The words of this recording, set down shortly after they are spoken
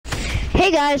Hey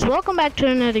guys, welcome back to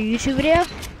another YouTube video.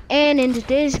 And in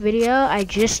today's video, I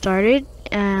just started,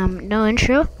 no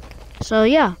intro. So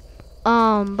yeah,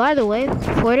 by the way,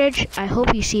 Fordedgee, I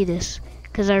hope you see this,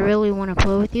 because I really want to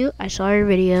play with you. I saw your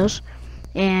videos,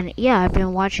 and yeah, I've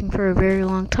been watching for a very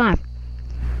long time.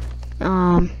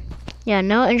 Yeah,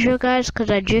 no intro guys, because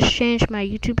I just changed my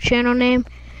YouTube channel name.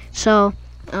 So,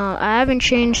 I haven't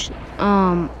changed,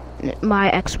 my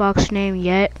Xbox name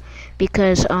yet,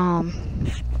 because,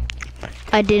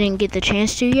 I didn't get the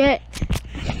chance to yet,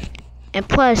 and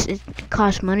plus it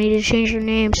costs money to change your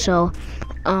name, so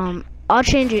I'll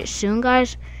change it soon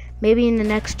guys, maybe in the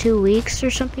next 2 weeks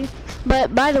or something.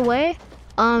 But by the way,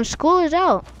 school is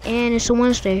out and it's a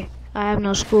Wednesday. I have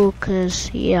no school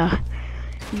because yeah,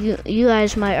 you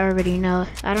guys might already know.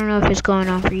 I don't know if it's going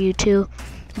on for you too,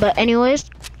 but anyways,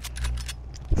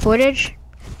 Fordedgee,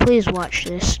 please watch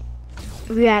this,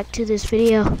 react to this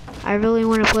video. I really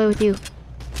want to play with you.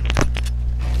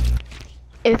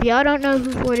 If y'all don't know who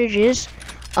Fordedgee is,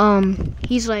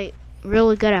 he's like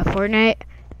really good at Fortnite.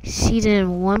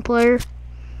 Season 1 player.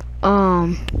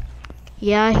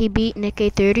 Yeah, he beat Nick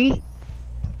A30.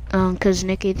 Cause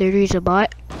Nick A30 is a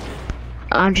bot.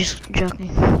 I'm just joking.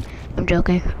 I'm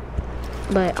joking.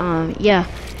 But yeah,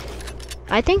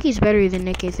 I think he's better than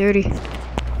Nick A30.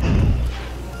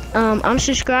 I'm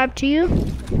subscribed to you,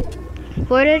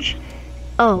 Fordedgee.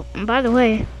 Oh, and by the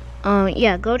way,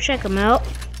 yeah, go check him out.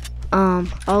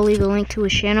 I'll leave a link to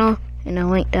his channel and a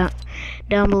link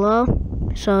down below.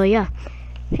 So yeah,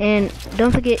 and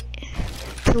don't forget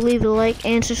to leave a like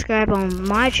and subscribe on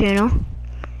my channel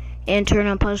and turn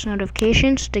on post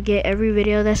notifications to get every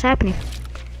video that's happening.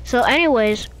 So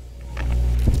anyways,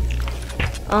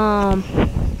 yeah,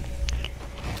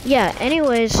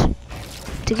 anyways,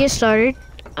 to get started,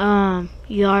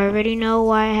 you already know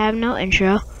why I have no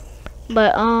intro,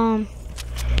 but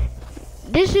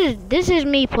this is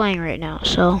me playing right now,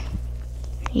 so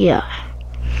yeah,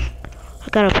 I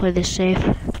gotta play this safe.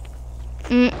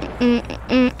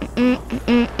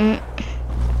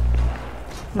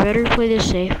 Better play this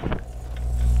safe.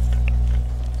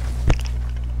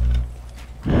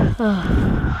 Oh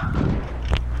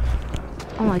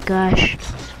my gosh.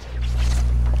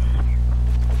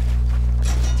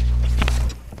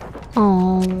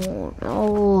 Oh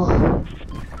no.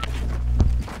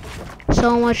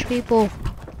 So much people.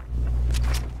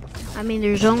 I mean,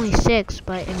 there's only 6,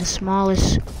 but in the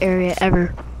smallest area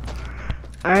ever.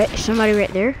 Alright, somebody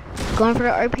right there. Going for the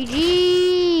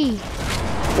RPG.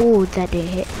 Oh, that didn't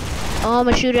hit. Oh, I'm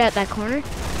gonna shoot it at that corner.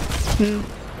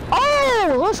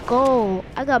 Oh, let's go.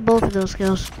 I got both of those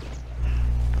kills.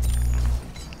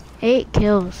 8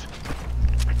 kills.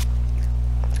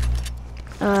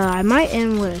 I might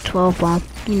end with a 12 bomb.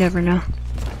 You never know.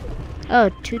 Oh,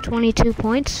 222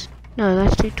 points. No,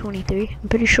 that's 223. I'm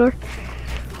pretty sure.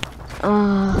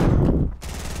 No,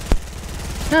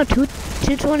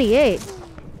 228.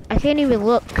 I can't even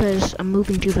look because I'm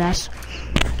moving too fast.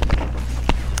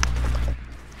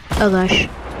 Oh gosh.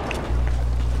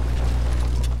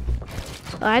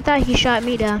 Oh, I thought he shot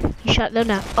me down. He shot them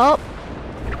down. Oh.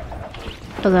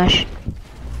 Oh gosh.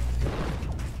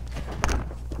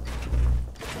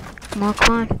 Come on,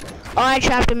 come on. Oh, I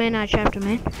trapped him in. I trapped him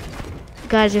in.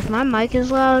 Guys, if my mic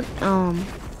is loud,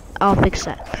 I'll fix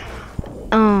that.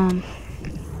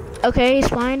 Okay, he's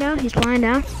flying down. He's flying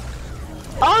down.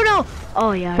 Oh no!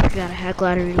 Oh yeah, I forgot I had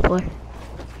glider redeploy.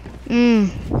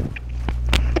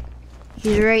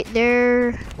 He's right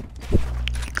there.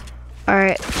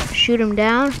 Alright, shoot him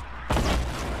down.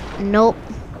 Nope.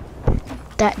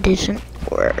 That doesn't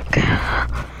work.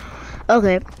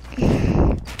 Okay.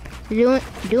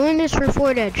 Doing this for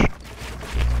Fordedgee.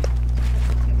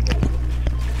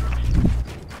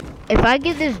 If I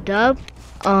get this dub,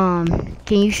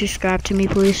 can you subscribe to me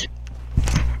please?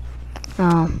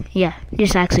 Yeah,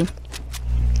 just asking.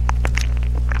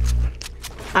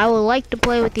 I would like to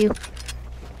play with you.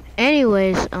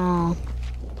 Anyways, yeah,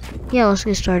 let's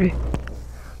get started.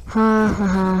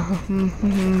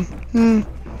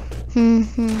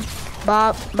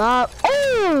 Bop, bop.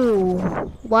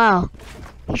 Oh! Wow.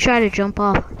 He tried to jump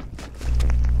off.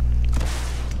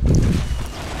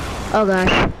 Oh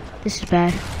gosh, this is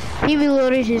bad. He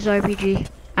reloaded his RPG.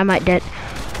 I might dead.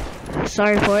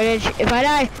 Sorry, Fordedgee. If I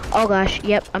die, oh gosh,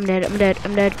 yep, I'm dead. I'm dead.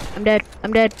 I'm dead. I'm dead.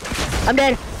 I'm dead. I'm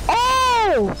dead.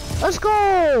 Oh, let's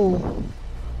go!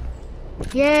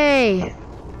 Yay!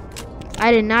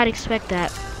 I did not expect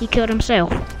that. He killed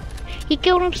himself. He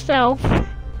killed himself.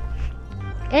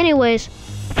 Anyways,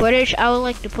 Fordedgee, I would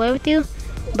like to play with you,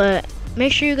 but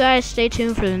make sure you guys stay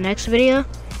tuned for the next video.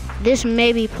 This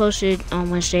may be posted on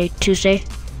Wednesday, Tuesday.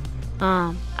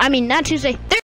 I mean, not Tuesday, Thursday.